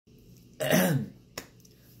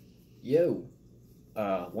Yo,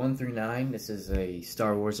 1 through 9. This is a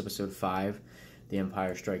Star Wars Episode 5, The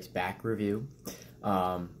Empire Strikes Back review.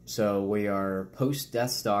 So we are post-Death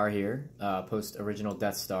Star here, post-original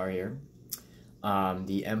Death Star here.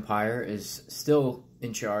 The Empire is still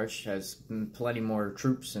in charge, has plenty more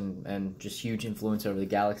troops and just huge influence over the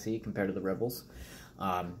galaxy compared to the Rebels.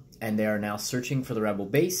 And they are now searching for the Rebel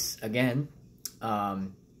base again.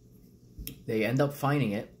 They end up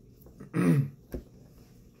finding it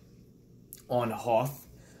on Hoth.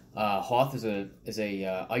 Hoth is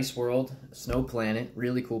a ice world, snow planet,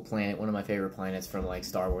 really cool planet, one of my favorite planets from like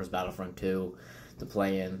Star Wars Battlefront 2 to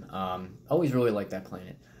play in. Always really liked that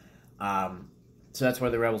planet. So that's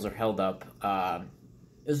where the Rebels are held up.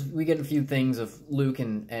 We get a few things of Luke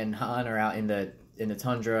and Han are out in the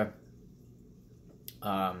tundra.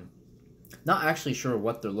 Not actually sure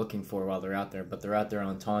what they're looking for while they're out there, but they're out there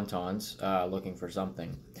on Tauntauns looking for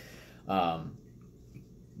something.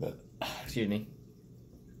 Excuse me.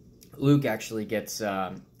 Luke actually gets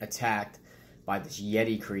attacked by this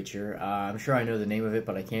Yeti creature. I'm sure I know the name of it,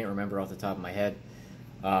 but I can't remember off the top of my head.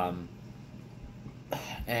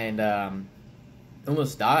 And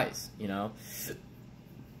almost dies, you know.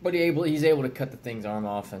 But he's able to cut the thing's arm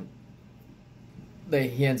off, and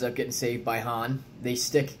he ends up getting saved by Han.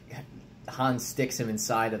 Han sticks him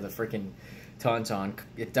inside of the freaking Tauntaun.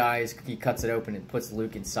 It dies. He cuts it open and puts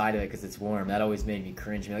Luke inside of it because it's warm. That always made me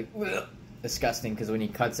cringe. Like, ugh, disgusting. Because when he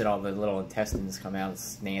cuts it, all the little intestines come out.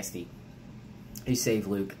 It's nasty. He saved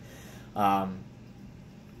Luke. Han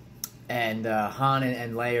and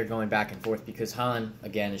Leia are going back and forth because Han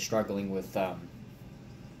again is struggling with, I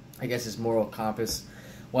guess, his moral compass,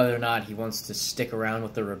 whether or not he wants to stick around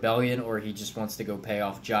with the rebellion or he just wants to go pay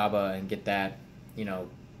off Jabba and get that, you know,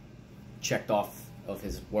 checked off of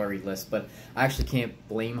his worry list. But I actually can't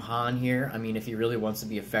blame Han here. I mean, if he really wants to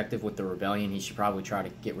be effective with the rebellion, he should probably try to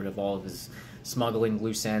get rid of all of his smuggling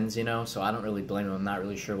loose ends, you know? So I don't really blame him. I'm not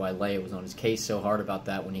really sure why Leia was on his case so hard about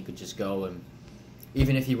that when he could just go and,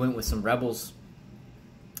 even if he went with some rebels,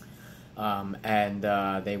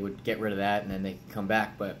 they would get rid of that and then they could come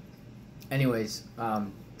back. But anyways,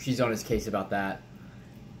 she's on his case about that.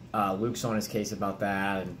 Luke's on his case about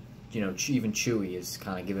that, and you know, even Chewie is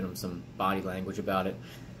kind of giving him some body language about it.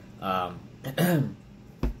 Then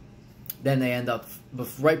they end up,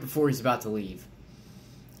 right before he's about to leave,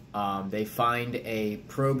 they find a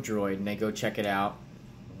probe droid, and they go check it out.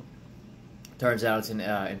 Turns out it's an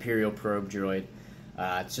Imperial probe droid.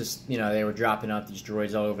 It's just, you know, they were dropping out these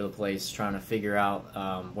droids all over the place, trying to figure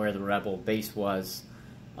out where the Rebel base was.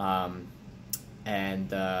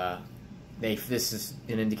 This is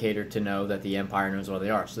an indicator to know that the Empire knows where they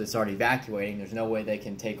are. So they start evacuating. There's no way they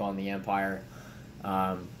can take on the Empire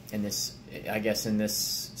in this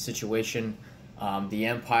situation. The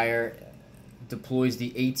Empire deploys the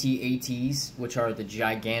AT-ATs, which are the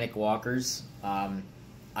gigantic walkers,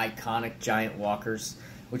 iconic giant walkers,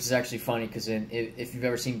 which is actually funny because if you've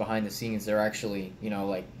ever seen behind the scenes, they're actually, you know,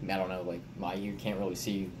 like, I don't know, like you can't really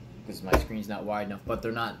see because my screen's not wide enough, but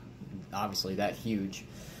they're not obviously that huge.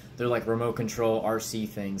 They're like remote control RC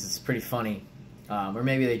things. It's pretty funny. Or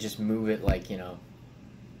maybe they just move it like, you know,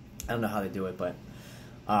 I don't know how they do it, but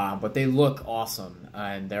they look awesome,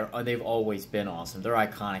 and they've always been awesome. They're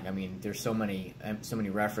iconic. I mean, there's so many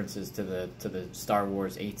references to the Star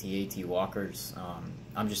Wars AT-AT walkers.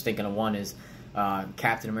 I'm just thinking of one is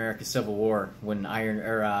Captain America: Civil War, when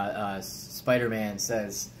Spider-Man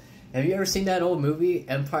says, "Have you ever seen that old movie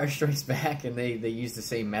Empire Strikes Back?" And they use the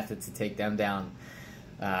same method to take them down.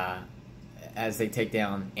 As they take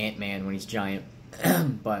down Ant-Man when he's giant.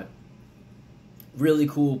 But really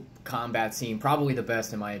cool combat scene, probably the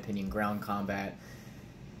best in my opinion ground combat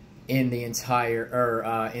in the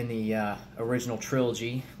entire, in the original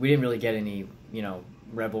trilogy. We didn't really get any, you know,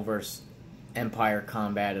 Rebel versus Empire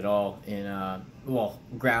combat at all in, well,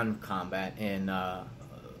 ground combat in A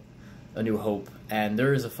New Hope, and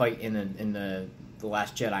there is a fight in the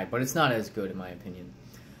Last Jedi, but it's not as good in my opinion.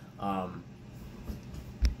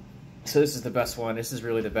 So this is the best one. This is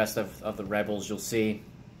really the best of the Rebels you'll see,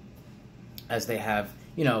 as they have,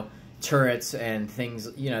 you know, turrets and things.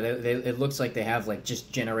 You know, it looks like they have like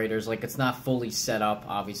just generators. Like, it's not fully set up.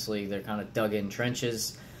 Obviously, they're kind of dug in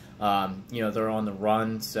trenches. You know, they're on the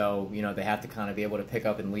run, so you know they have to kind of be able to pick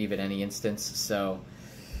up and leave at any instance. So,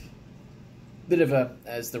 bit of a,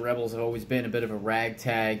 as the Rebels have always been, a bit of a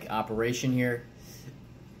ragtag operation here.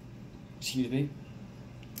 Excuse me.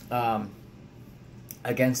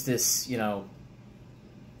 Against this, you know,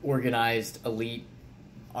 organized elite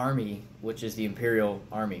army, which is the Imperial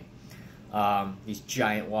Army. These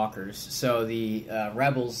giant walkers. So the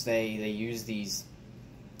Rebels, they use these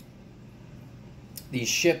these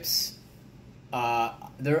ships, I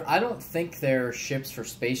don't think they're ships for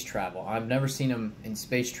space travel. I've never seen them in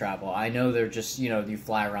space travel. I know they're just, you know, you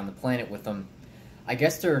fly around the planet with them. I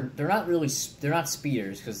guess they're not really, they're not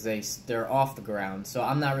speeders because they're off the ground. So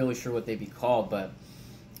I'm not really sure what they'd be called, but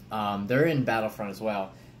they're in Battlefront as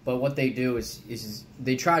well. But what they do is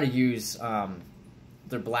they try to use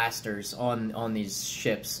their blasters on these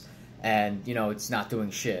ships, and you know it's not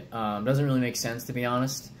doing shit. Doesn't really make sense, to be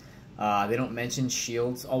honest. They don't mention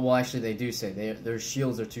shields. Oh, well, actually, they do say their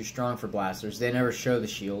shields are too strong for blasters. They never show the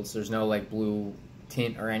shields. There's no, like, blue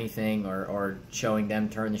tint or anything, or showing them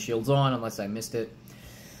turn the shields on, unless I missed it.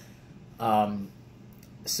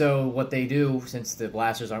 So what they do, since the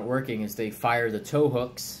blasters aren't working, is they fire the tow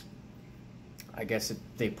hooks. I guess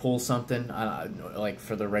they pull something, like,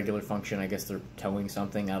 for the regular function. I guess they're towing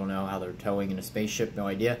something. I don't know how they're towing in a spaceship. No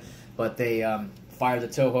idea. But they fire the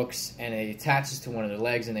tow hooks, and it attaches to one of their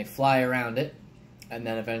legs, and they fly around it, and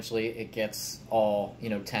then eventually it gets all, you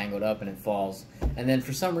know, tangled up, and it falls. And then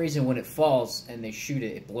for some reason, when it falls and they shoot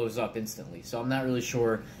it, it blows up instantly. So I'm not really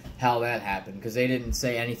sure how that happened, because they didn't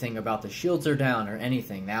say anything about the shields are down or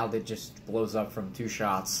anything. Now it just blows up from 2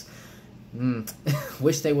 shots.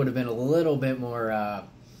 Wish they would have been a little bit more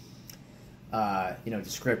you know,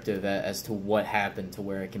 descriptive as to what happened to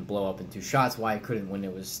where it can blow up in 2 shots. Why it couldn't when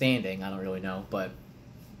it was standing, I don't really know. But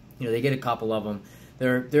you know, they get a couple of them.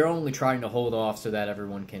 They're only trying to hold off so that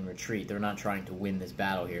everyone can retreat. They're not trying to win this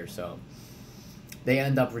battle here. So they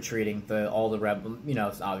end up retreating. All the rebels, you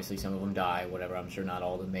know, obviously some of them die, whatever. I'm sure not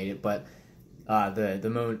all of them made it, but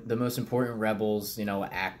the most important rebels, you know,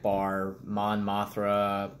 Akbar, Mon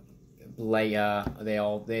Mothra,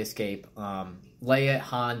 Leia, they escape. Leia,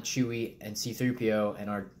 Han, Chewie, and C-3PO and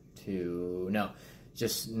R2. No,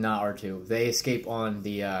 just not R2. They escape on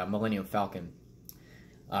the Millennium Falcon.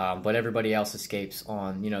 But everybody else escapes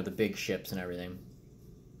on, you know, the big ships and everything.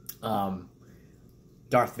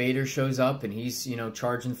 Darth Vader shows up, and he's, you know,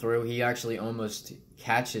 charging through. He actually almost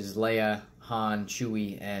catches Leia, Han,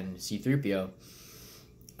 Chewie, and C-3PO.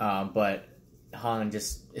 But Han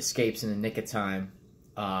just escapes in the nick of time.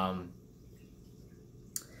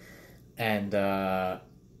 And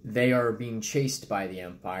they are being chased by the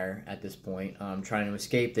Empire at this point, trying to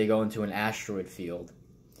escape. They go into an asteroid field,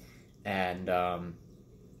 and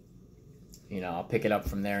you know, I'll pick it up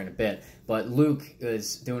from there in a bit. But Luke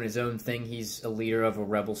is doing his own thing. He's a leader of a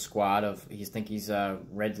rebel squad of, he's a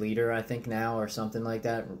Red Leader, I think, now, or something like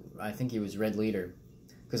that. I think he was Red Leader,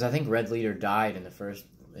 because I think Red Leader died in the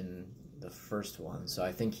first one, so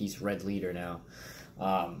I think he's Red Leader now.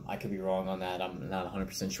 I could be wrong on that. I'm not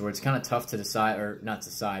 100% sure. It's kind of tough to decide, or not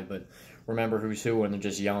decide, but remember who's who when they're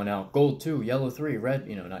just yelling out, gold 2, yellow 3, red,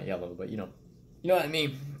 you know, not yellow, but you know what I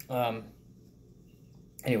mean.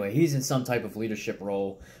 Anyway, he's in some type of leadership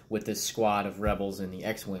role with this squad of rebels in the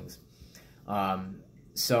X-Wings.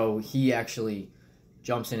 So he actually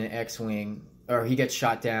jumps in an X-Wing, or he gets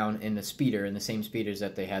shot down in the speeder, in the same speeders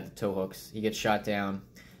that they had the tow hooks. He gets shot down.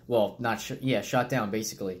 Well, shot down,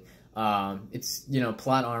 basically. It's, you know,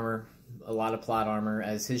 plot armor, a lot of plot armor,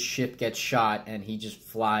 as his ship gets shot and he just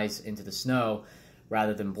flies into the snow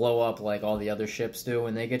rather than blow up like all the other ships do.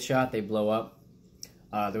 When they get shot, they blow up.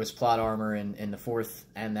 There was plot armor in the 4th,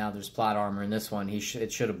 and now there's plot armor in this one. It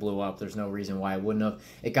should have blew up. There's no reason why it wouldn't have.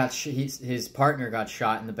 His partner got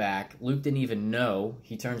shot in the back. Luke didn't even know.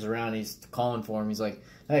 He turns around, he's calling for him. He's like,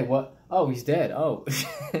 hey, what? Oh, he's dead. Oh.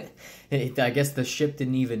 I guess the ship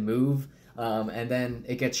didn't even move. And then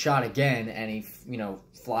it gets shot again, and he, you know,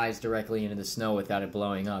 flies directly into the snow without it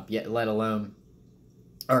blowing up. Yet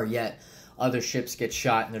other ships get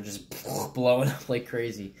shot, and they're just blowing up like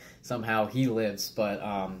crazy. Somehow he lives, but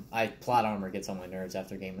plot armor gets on my nerves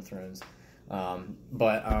after Game of Thrones. Gotta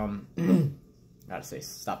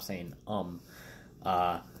stop saying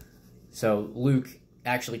So Luke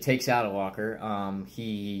actually takes out a walker. He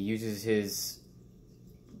uses his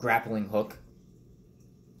grappling hook,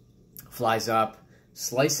 flies up,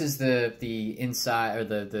 slices the inside, or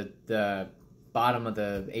the bottom of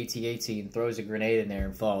the AT-AT, and throws a grenade in there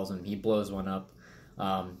and falls, and he blows one up.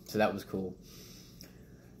 So that was cool.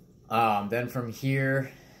 Then from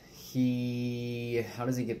here, how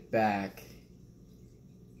does he get back?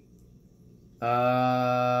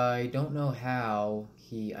 I don't know how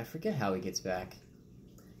I forget how he gets back.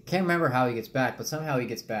 Can't remember how he gets back, but somehow he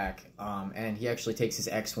gets back, and he actually takes his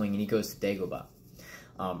X-Wing and he goes to Dagobah.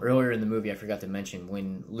 Earlier in the movie, I forgot to mention,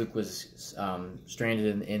 when Luke was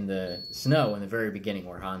stranded in the snow in the very beginning,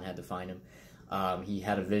 where Han had to find him, he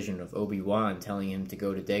had a vision of Obi-Wan telling him to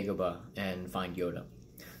go to Dagobah and find Yoda.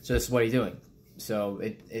 So this is what he's doing. So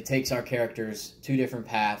it takes our characters 2 different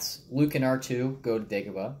paths. Luke and R2 go to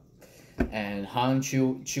Dagobah, and Han,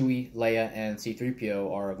 Chewie, Leia, and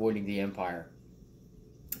C-3PO are avoiding the Empire.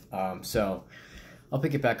 So I'll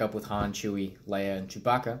pick it back up with Han, Chewie, Leia, and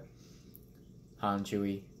Chewbacca. Han,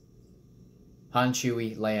 Chewie,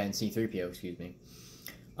 Leia, and C-3PO, excuse me.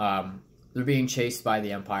 They're being chased by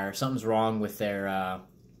the Empire. Something's wrong with their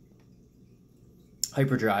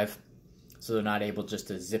hyperdrive, so they're not able just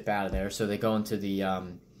to zip out of there. So they go into the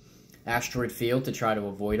asteroid field to try to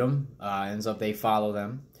avoid them. Ends up they follow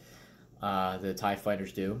them. The TIE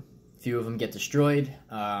fighters do. A few of them get destroyed.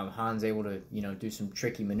 Han's able to, do some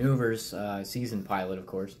tricky maneuvers. Seasoned pilot, of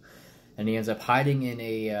course. And he ends up hiding in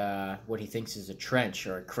a what he thinks is a trench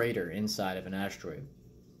or a crater inside of an asteroid.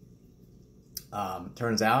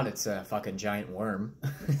 Turns out it's a fucking giant worm,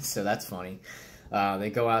 so that's funny. They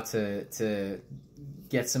go out to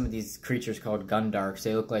get some of these creatures called Gundarks.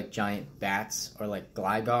 They look like giant bats, or like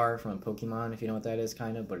Gligar from Pokemon, if you know what that is,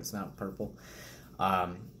 kind of, but it's not purple.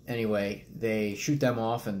 Anyway, they shoot them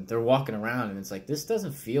off, and they're walking around, and it's like, this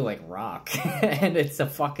doesn't feel like rock. And it's a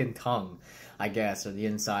fucking tongue, I guess, or the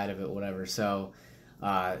inside of it, whatever. So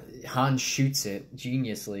Han shoots it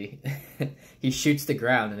geniusly. He shoots the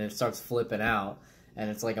ground, and it starts flipping out, and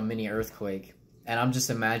it's like a mini earthquake. And I'm just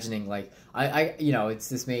imagining, like, it's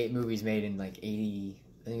this movie's made in, like, 80,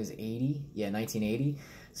 I think it was 80? Yeah, 1980.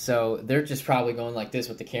 So they're just probably going like this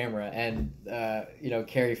with the camera, and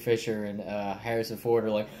Carrie Fisher and Harrison Ford are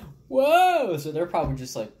like, whoa! So they're probably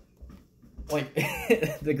just like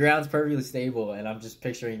the ground's perfectly stable, and I'm just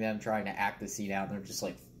picturing them trying to act the scene out, and they're just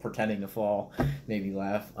like pretending to fall, maybe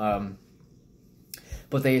laugh.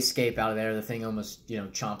 But they escape out of there. The thing almost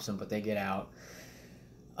chomps them, but they get out.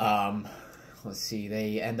 Let's see.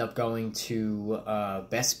 They end up going to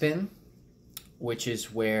Bespin, which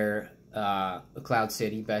is where Cloud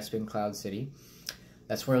City, Bespin Cloud City.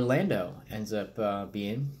 That's where Lando ends up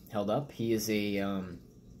being held up. He is a,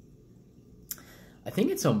 I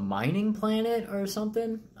think it's a mining planet or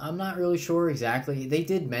something. I'm not really sure exactly. They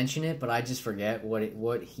did mention it, but I just forget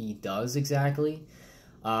what he does exactly.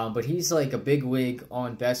 But he's like a bigwig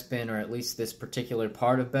on Bespin, or at least this particular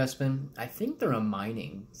part of Bespin. I think they're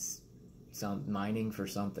mining for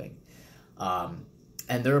something.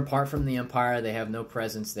 And they're apart from the Empire. They have no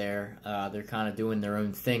presence there. They're kind of doing their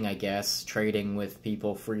own thing, I guess, trading with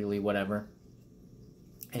people freely, whatever.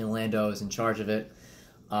 And Lando is in charge of it.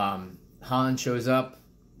 Han shows up,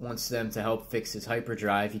 wants them to help fix his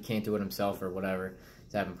hyperdrive. He can't do it himself or whatever.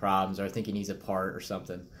 He's having problems, or I think he needs a part or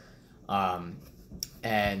something.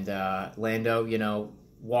 And Lando,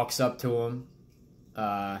 walks up to him,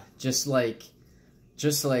 just like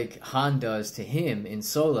Han does to him in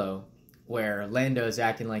Solo, where Lando's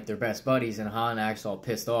acting like they're best buddies, and Han acts all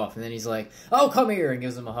pissed off. And then he's like, oh, come here, and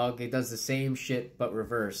gives him a hug. He does the same shit, but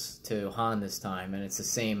reverse to Han this time. And it's the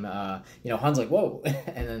same, Han's like, whoa,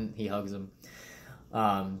 and then he hugs him.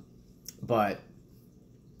 But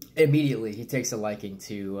immediately he takes a liking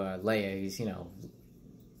to Leia.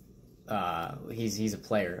 He's, he's a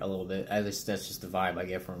player a little bit. At least that's just the vibe I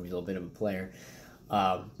get from him. He's a little bit of a player.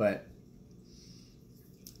 But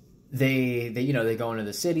they go into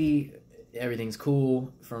the city. Everything's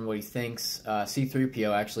cool from what he thinks.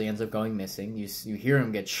 C-3PO actually ends up going missing. You hear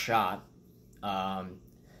him get shot, and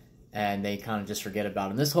they kind of just forget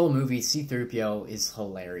about him. This whole movie, C-3PO is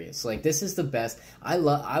hilarious. Like, this is the best.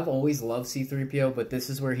 I've always loved C-3PO, but this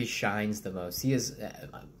is where he shines the most. He is,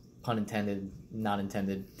 pun intended, not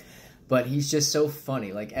intended, but he's just so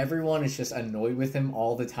funny. Like, everyone is just annoyed with him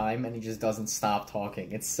all the time, and he just doesn't stop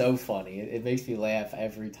talking. It's so funny. It makes me laugh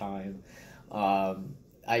every time.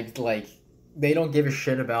 They don't give a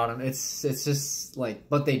shit about him. It's just like,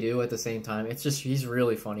 but they do at the same time. It's just, he's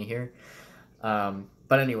really funny here.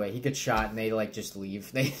 But anyway, he gets shot, and they just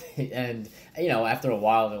leave. And after a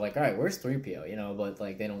while, they're like, all right, where's 3PO? But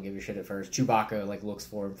they don't give a shit at first. Chewbacca looks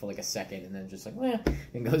for him for a second, and then just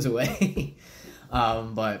and goes away.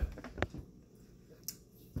 But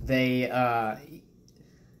they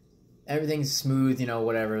everything's smooth,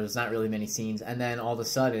 whatever. There's not really many scenes, and then all of a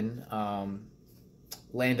sudden,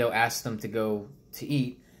 Lando asks them to go to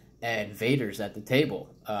eat, and Vader's at the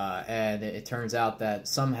table. And it turns out that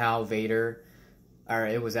somehow Vader, or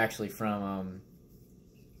it was actually from,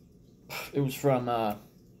 oh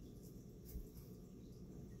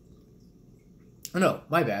no,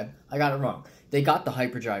 my bad. I got it wrong. They got the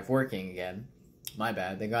hyperdrive working again. My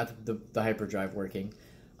bad. They got the hyperdrive working.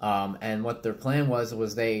 And what their plan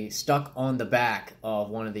was they stuck on the back of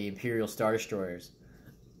one of the Imperial Star Destroyers.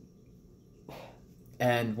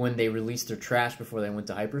 And when they released their trash before they went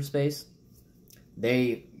to hyperspace,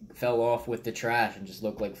 they fell off with the trash and just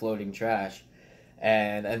looked like floating trash.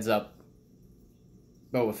 And ends up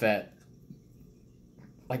Boba Fett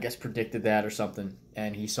I guess, predicted that or something,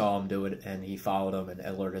 and he saw him do it, and he followed him and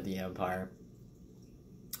alerted the Empire.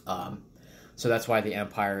 So that's why the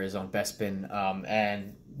Empire is on Bespin,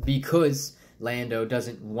 and because Lando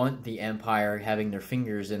doesn't want the Empire having their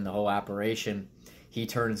fingers in the whole operation, he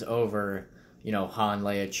turns over, Han,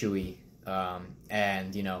 Leia, Chewie,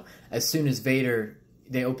 and, as soon as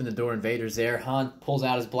they open the door and Vader's there, Han pulls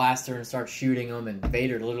out his blaster and starts shooting him, and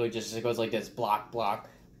Vader literally just goes like this, block, block,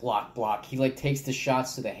 block, block. He, takes the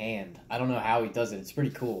shots to the hand. I don't know how he does it. It's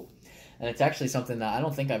pretty cool. And it's actually something that I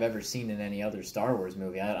don't think I've ever seen in any other Star Wars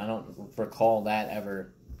movie. I don't recall that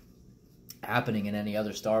ever happening in any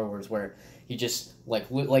other Star Wars, where he just,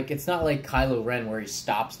 it's not like Kylo Ren where he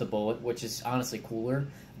stops the bullet, which is honestly cooler,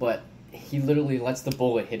 but he literally lets the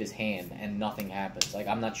bullet hit his hand and nothing happens.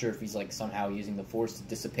 I'm not sure if he's, somehow using the Force to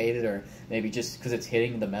dissipate it, or maybe just because it's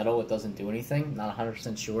hitting the metal, it doesn't do anything. Not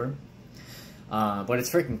 100% sure. But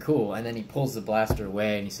it's freaking cool. And then he pulls the blaster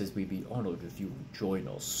away and he says, "We'd be honored if you would join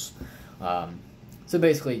us." So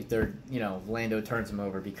basically, Lando turns him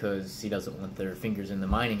over because he doesn't want their fingers in the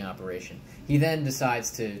mining operation. He then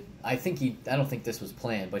decides to, I don't think this was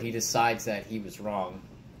planned, but he decides that he was wrong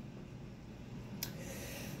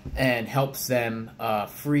and helps them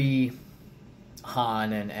free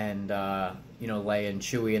Han and Leia and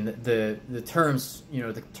Chewie. And the terms,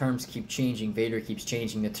 the terms keep changing. Vader keeps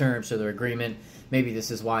changing the terms, so their agreement. Maybe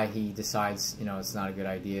this is why he decides, it's not a good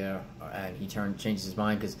idea, and he changes his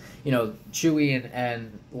mind, because, Chewie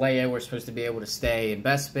and Leia were supposed to be able to stay in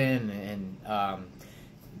Bespin, and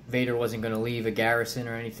Vader wasn't going to leave a garrison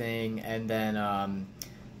or anything, and then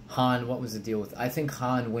Han, what was the deal with? I think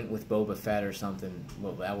Han went with Boba Fett or something.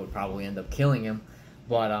 Well, that would probably end up killing him,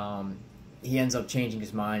 but he ends up changing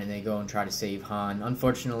his mind, and they go and try to save Han.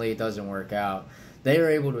 Unfortunately, it doesn't work out. They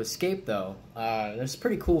are able to escape, though. There's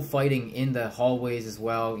pretty cool fighting in the hallways as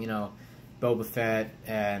well. Boba Fett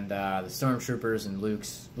and the Stormtroopers and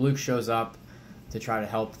Luke shows up to try to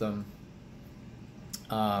help them.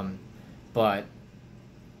 But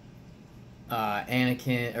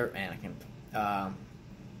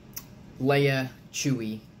Leia,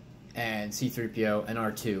 Chewie, and C-3PO and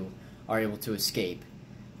R2 are able to escape.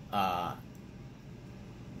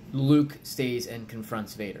 Luke stays and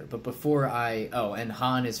confronts Vader. But and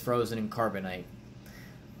Han is frozen in carbonite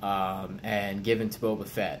and given to Boba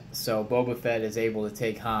Fett. So Boba Fett is able to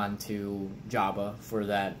take Han to Jabba for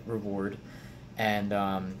that reward. And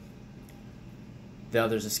the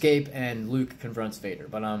others escape, and Luke confronts Vader.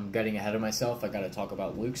 But I'm getting ahead of myself. I gotta talk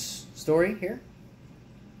about Luke's story here.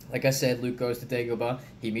 Like I said, Luke goes to Dagobah.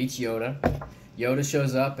 He meets Yoda. Yoda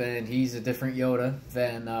shows up, and he's a different Yoda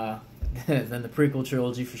than the prequel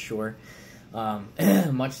trilogy for sure.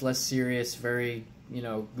 Much less serious, very,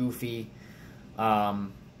 goofy.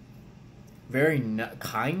 Very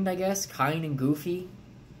kind, I guess. Kind and goofy.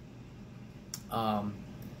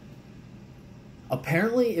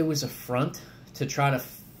 Apparently it was a front to try to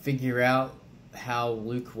figure out how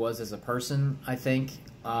Luke was as a person, I think.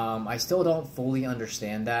 I still don't fully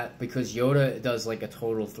understand that, because Yoda does a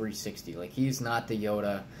total 360. He's not the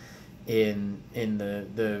Yoda in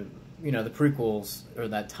the the prequels or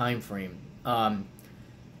that time frame.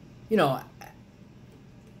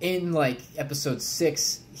 In episode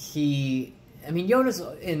 6, Yoda's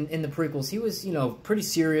in the prequels, he was, pretty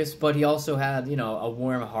serious, but he also had, a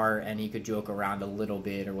warm heart, and he could joke around a little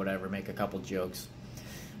bit or whatever, make a couple jokes.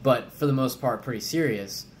 But for the most part, pretty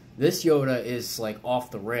serious. This Yoda is,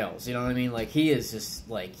 off the rails, you know what I mean? He is just,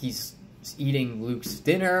 he's eating Luke's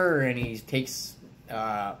dinner, and he takes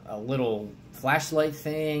a little flashlight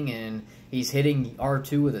thing, and he's hitting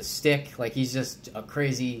R2 with a stick. He's just a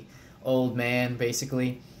crazy old man,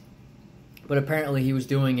 basically. But apparently he was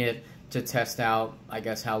doing it to test out, I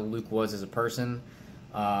guess, how Luke was as a person.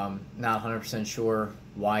 Not 100% sure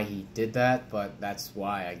why he did that, but that's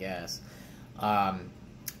why, I guess.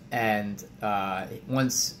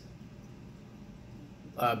 Once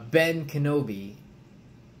Ben Kenobi,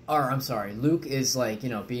 Luke is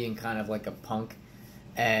being kind of like a punk,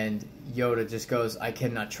 and Yoda just goes, "I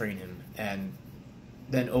cannot train him." And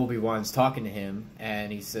then Obi-Wan's talking to him,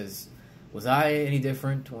 and he says, "Was I any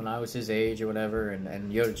different when I was his age or whatever?"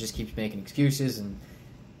 And Yoda just keeps making excuses, and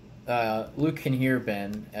Luke can hear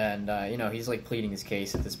Ben, and he's pleading his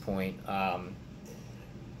case at this point.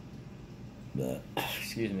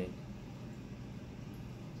 Excuse me.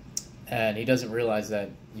 And he doesn't realize that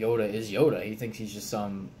Yoda is Yoda. He thinks he's just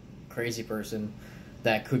some crazy person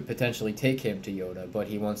that could potentially take him to Yoda, but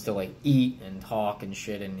he wants to eat and talk and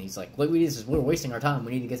shit, and he's like, "Look, we're wasting our time.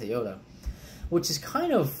 We need to get to Yoda," which is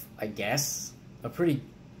kind of, I guess, a pretty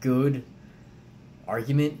good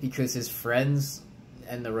argument, because his friends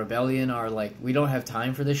and the rebellion are like, we don't have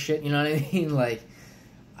time for this shit, you know what I mean? Like,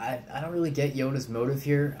 I don't really get Yoda's motive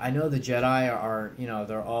here. I know the Jedi are, you know,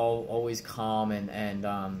 they're all always calm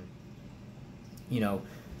and you know,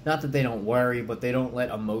 not that they don't worry, but they don't let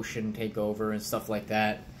emotion take over and stuff like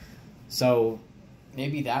that. So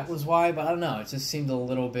maybe that was why, but I don't know. It just seemed a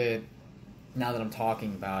little bit, now that I'm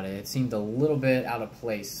talking about it, it seemed a little bit out of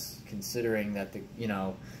place considering that you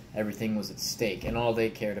know, everything was at stake and all they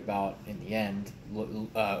cared about in the end,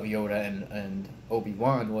 Yoda and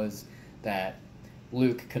Obi-Wan, was that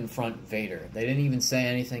Luke confront Vader. They didn't even say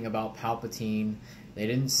anything about Palpatine. They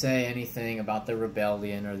didn't say anything about the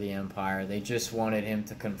rebellion or the Empire. They just wanted him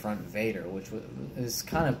to confront Vader, which is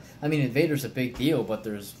kind of, I mean, Vader's a big deal, but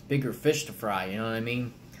there's bigger fish to fry, you know what I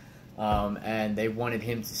mean? And they wanted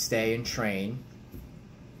him to stay and train.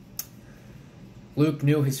 Luke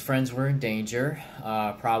knew his friends were in danger,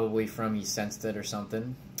 probably from he sensed it or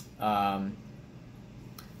something.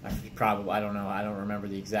 Probably, I don't know, I don't remember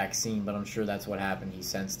the exact scene, but I'm sure that's what happened. He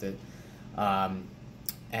sensed it.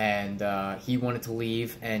 And he wanted to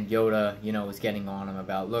leave, and Yoda, you know, was getting on him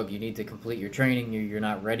about, look, you need to complete your training, you're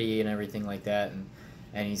not ready, and everything like that.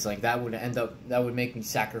 And he's like, that would make me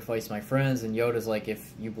sacrifice my friends. And Yoda's like,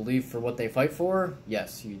 if you believe for what they fight for,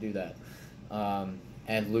 yes, you do that.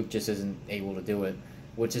 And Luke just isn't able to do it,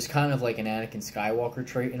 which is kind of like an Anakin Skywalker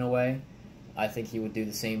trait in a way. I think he would do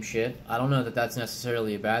the same shit. I don't know that that's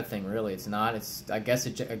necessarily a bad thing, really. It's not. It's, I guess,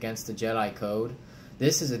 against the Jedi code.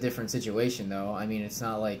 This is a different situation, though. I mean, it's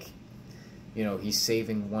not like, you know, he's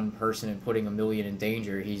saving one person and putting 1 million in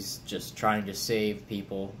danger. He's just trying to save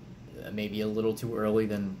people, maybe a little too early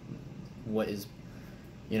than what is,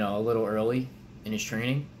 you know, a little early in his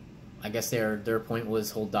training. I guess their point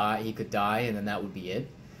was he could die, and then that would be it,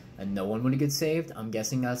 and no one would get saved. I'm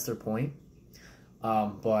guessing that's their point.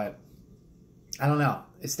 But I don't know.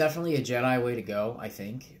 It's definitely a Jedi way to go, I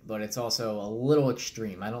think, but it's also a little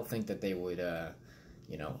extreme. I don't think that they would,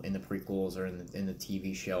 you know, in the prequels or in the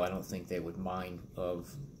TV show, I don't think they would mind of,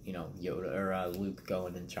 you know, Yoda or Luke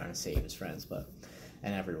going and trying to save his friends,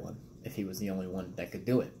 and everyone, if he was the only one that could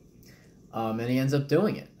do it. And he ends up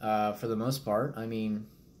doing it for the most part. I mean,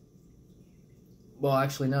 well,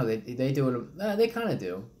 actually, no, they do it. They kind of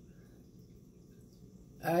do.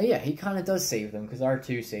 Yeah, he kind of does save them, because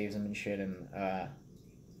R2 saves him and shit, and,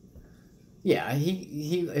 yeah,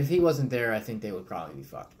 if he wasn't there, I think they would probably be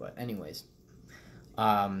fucked, but anyways.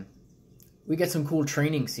 We get some cool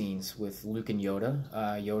training scenes with Luke and Yoda.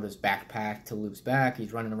 Yoda's backpack to Luke's back,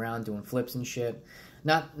 he's running around doing flips and shit.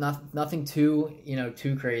 Nothing too, you know,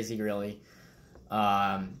 too crazy, really.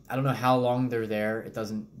 I don't know how long they're there. It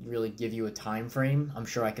doesn't really give you a time frame. I'm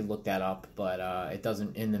sure I could look that up, but it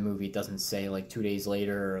doesn't, in the movie, it doesn't say like 2 days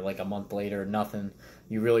later or like a month later, nothing.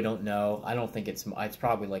 You really don't know. I don't think it's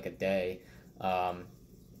probably like a day.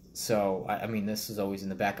 So, I mean, this is always in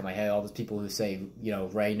the back of my head. All those people who say, you know,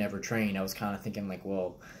 Rey never trained, I was kind of thinking like,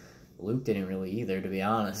 well, Luke didn't really either, to be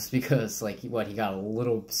honest, because like, he got a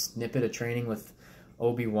little snippet of training with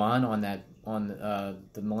Obi-Wan on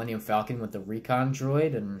the Millennium Falcon with the recon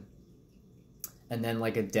droid, and then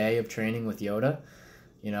like a day of training with Yoda.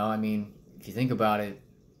 You know, I mean, if you think about it,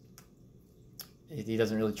 he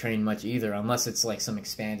doesn't really train much either, unless it's like some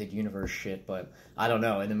expanded universe shit. But I don't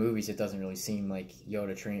know. In the movies, it doesn't really seem like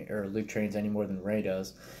Luke trains any more than Rey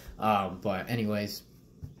does. But anyways,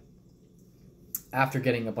 after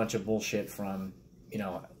getting a bunch of bullshit from, you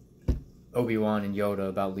know, Obi-Wan and Yoda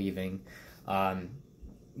about leaving,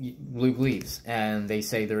 Luke leaves, and they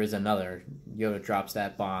say there is another. Yoda drops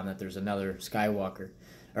that bomb that there's another Skywalker,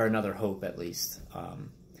 or another Hope at least.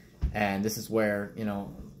 And this is where, you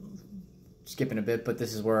know, skipping a bit, but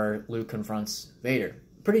this is where Luke confronts Vader.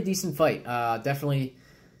 Pretty decent fight. Definitely.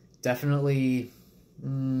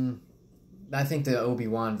 I think the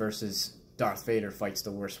Obi-Wan versus Darth Vader fight's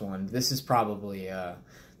the worst one. This is probably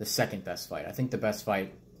the second best fight. I think the best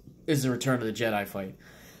fight is the Return of the Jedi fight.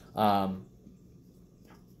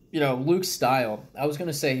 You know, Luke's style, I was going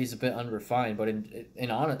to say he's a bit unrefined, but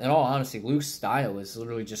in all honesty, Luke's style is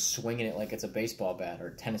literally just swinging it like it's a baseball bat or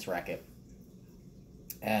a tennis racket.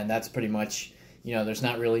 And that's pretty much, you know, there's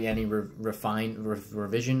not really any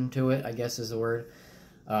revision to it, I guess is the word.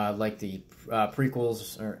 Like the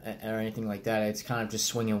prequels or anything like that. It's kind of just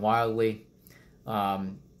swinging wildly.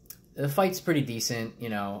 The fight's pretty decent, you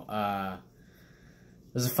know.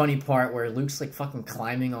 There's a funny part where Luke's like fucking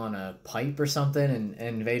climbing on a pipe or something,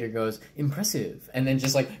 and Vader goes, impressive. And then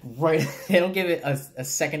just like, right, they don't give it a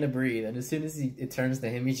second to breathe. And as soon as it turns to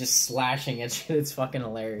him, he's just slashing at shit. It's fucking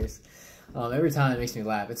hilarious. Every time it makes me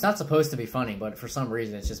laugh. It's not supposed to be funny, but for some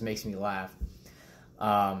reason it just makes me laugh.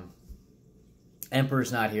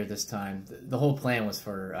 Emperor's not here this time. The whole plan was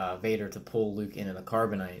for Vader to pull Luke into the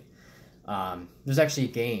carbonite. There's actually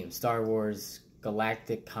a game, Star Wars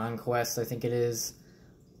Galactic Conquest, I think it is.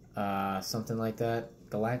 Something like that.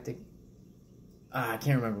 Galactic... I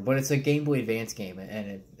can't remember, but it's a Game Boy Advance game,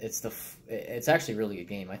 and it's actually a really good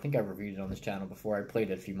game. I think I reviewed it on this channel before. I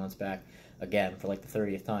played it a few months back, again, for like the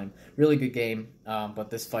 30th time. Really good game, but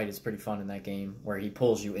this fight is pretty fun in that game, where he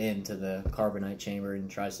pulls you into the carbonite chamber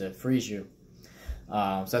and tries to freeze you.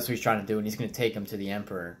 So that's what he's trying to do, and he's going to take him to the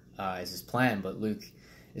Emperor, is his plan, but Luke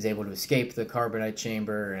is able to escape the carbonite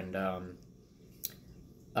chamber, and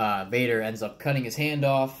Vader ends up cutting his hand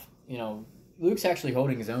off. You know, Luke's actually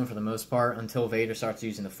holding his own for the most part until Vader starts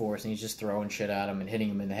using the Force, and he's just throwing shit at him and hitting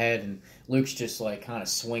him in the head, and Luke's just, like, kind of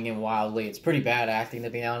swinging wildly. It's pretty bad acting,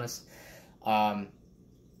 to be honest.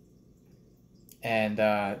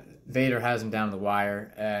 Vader has him down the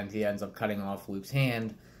wire, and he ends up cutting off Luke's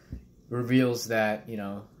hand, reveals that, you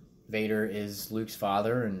know, Vader is Luke's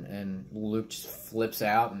father, and Luke just flips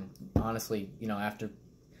out, and honestly, you know, after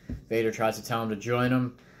Vader tries to tell him to join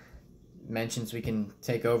him, mentions we can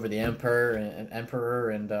take over the Emperor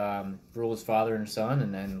and rule his father and son,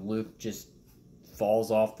 and then Luke just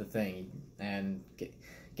falls off the thing and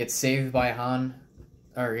gets saved by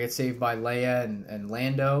gets saved by Leia and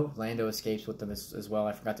Lando. Lando escapes with them as well,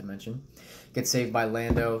 I forgot to mention. Gets saved by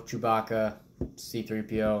Lando, Chewbacca,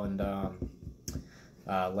 C-3PO, and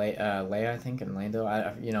Leia, I think, and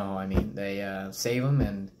Lando. You know, I mean, they save him,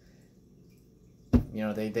 and you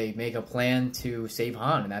know, they make a plan to save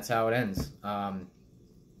Han, and that's how it ends.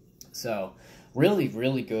 So, really,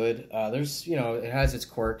 really good. There's, you know, it has its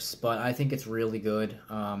quirks, but I think it's really good.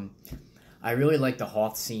 I really like the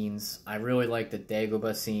Hoth scenes. I really like the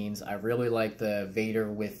Dagobah scenes. I really like the Vader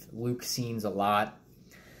with Luke scenes a lot.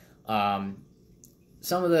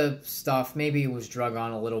 Some of the stuff, maybe it was drug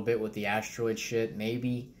on a little bit with the asteroid shit,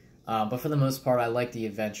 maybe. But for the most part, I like the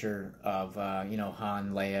adventure of, you know,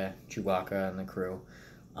 Han, Leia, Chewbacca, and the crew.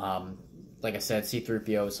 Like I said,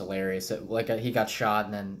 C-3PO is hilarious. He got shot,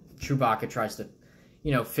 and then Chewbacca tries to,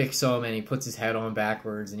 you know, fix him, and he puts his head on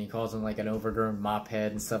backwards, and he calls him, like, an overgrown mop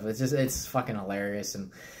head and stuff. It's fucking hilarious.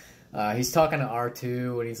 And he's talking to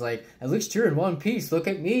R2, and he's like, at least you're in one piece, look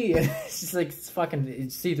at me. And it's just like, it's fucking,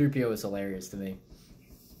 C-3PO is hilarious to me.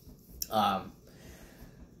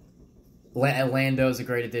 Lando's a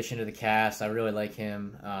great addition to the cast. I really like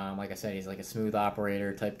him. Like I said, he's like a smooth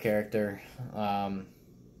operator type character.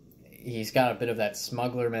 He's got a bit of that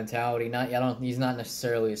smuggler mentality. He's not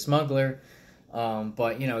necessarily a smuggler,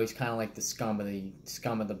 but you know, he's kind of like the scum of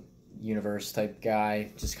the universe type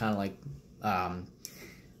guy. Just kind of like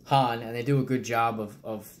Han, and they do a good job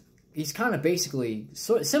of. He's kind of basically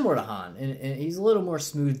similar to Han, and he's a little more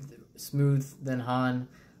smooth than Han.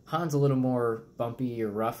 Han's a little more bumpy or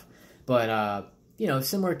rough. But, you know,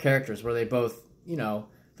 similar characters where they both, you know,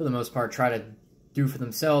 for the most part try to do for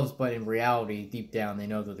themselves, but in reality, deep down, they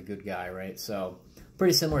know they're the good guy, right? So,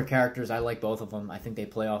 pretty similar characters. I like both of them. I think they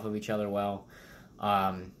play off of each other well.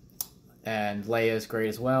 And Leia is great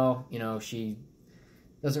as well. You know, she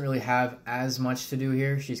doesn't really have as much to do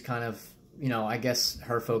here. She's kind of, you know, I guess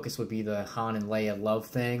her focus would be the Han and Leia love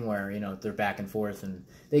thing where, you know, they're back and forth and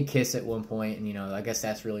they kiss at one point, and, you know, I guess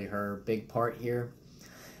that's really her big part here.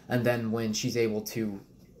 And then when she's able to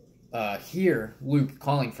hear Luke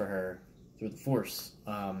calling for her through the Force,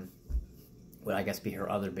 would I guess be her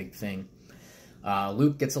other big thing.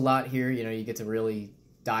 Luke gets a lot here. You know, you get to really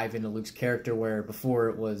dive into Luke's character, where before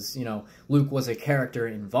it was, you know, Luke was a character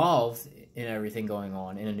involved in everything going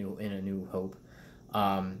on in a New Hope.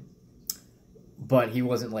 But he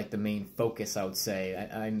wasn't like the main focus, I would say.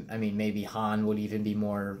 I mean, maybe Han would even be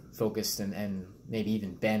more focused, and maybe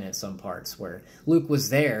even Ben at some parts, where Luke was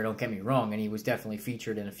there, don't get me wrong, and he was definitely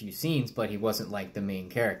featured in a few scenes, but he wasn't like the main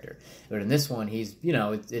character. But in this one, he's, you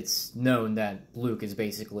know, it's known that Luke is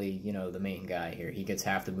basically, you know, the main guy here. He gets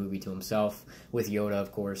half the movie to himself, with Yoda,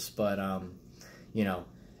 of course, but, you know,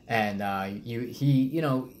 and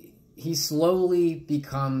he slowly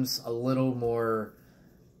becomes a little more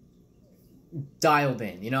dialed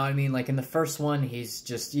in, you know what I mean? Like in the first one, he's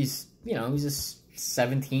you know, he's just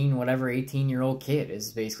 17, whatever, 18-year-old kid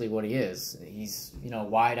is basically what he is. He's, you know,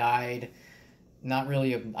 wide-eyed, not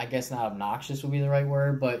really, I guess not obnoxious would be the right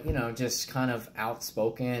word, but, you know, just kind of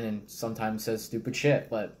outspoken and sometimes says stupid shit.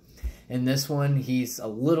 But in this one, he's a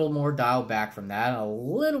little more dialed back from that, a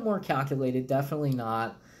little more calculated, definitely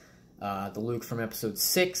not the Luke from Episode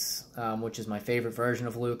 6, which is my favorite version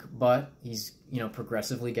of Luke, but he's, you know,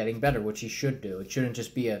 progressively getting better, which he should do. It shouldn't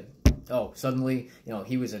just be suddenly, you know,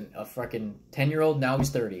 he was a fucking 10-year-old, now he's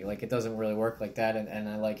 30. Like, it doesn't really work like that, and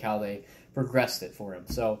I like how they progressed it for him.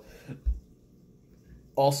 So,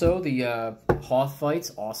 Also, the Hoth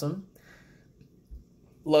fights, awesome.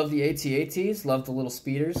 Love the AT-ATs, love the little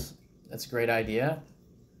speeders. That's a great idea.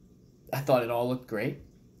 I thought it all looked great.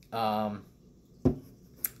 We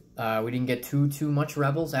didn't get too much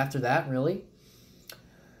Rebels after that, really.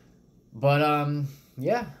 But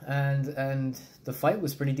yeah, and the fight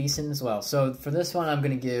was pretty decent as well. So for this one, I'm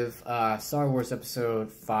gonna give Star Wars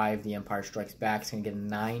Episode 5: The Empire Strikes Back. It's gonna get a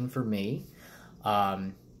 9 for me.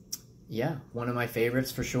 Yeah, one of my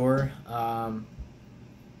favorites for sure.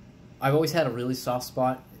 I've always had a really soft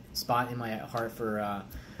spot in my heart for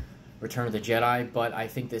Return of the Jedi, but I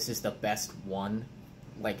think this is the best one,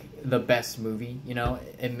 like the best movie. You know,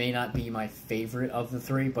 it may not be my favorite of the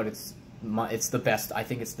three, but it's the best. I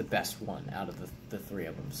think it's the best one out of the three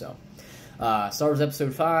of them. So, Star Wars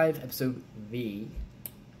Episode 5, Episode V.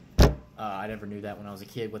 I never knew that when I was a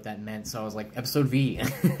kid what that meant, so I was like, Episode V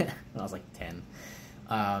when I was like 10.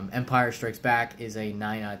 Empire Strikes Back is a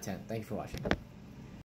 9 out of 10. Thank you for watching.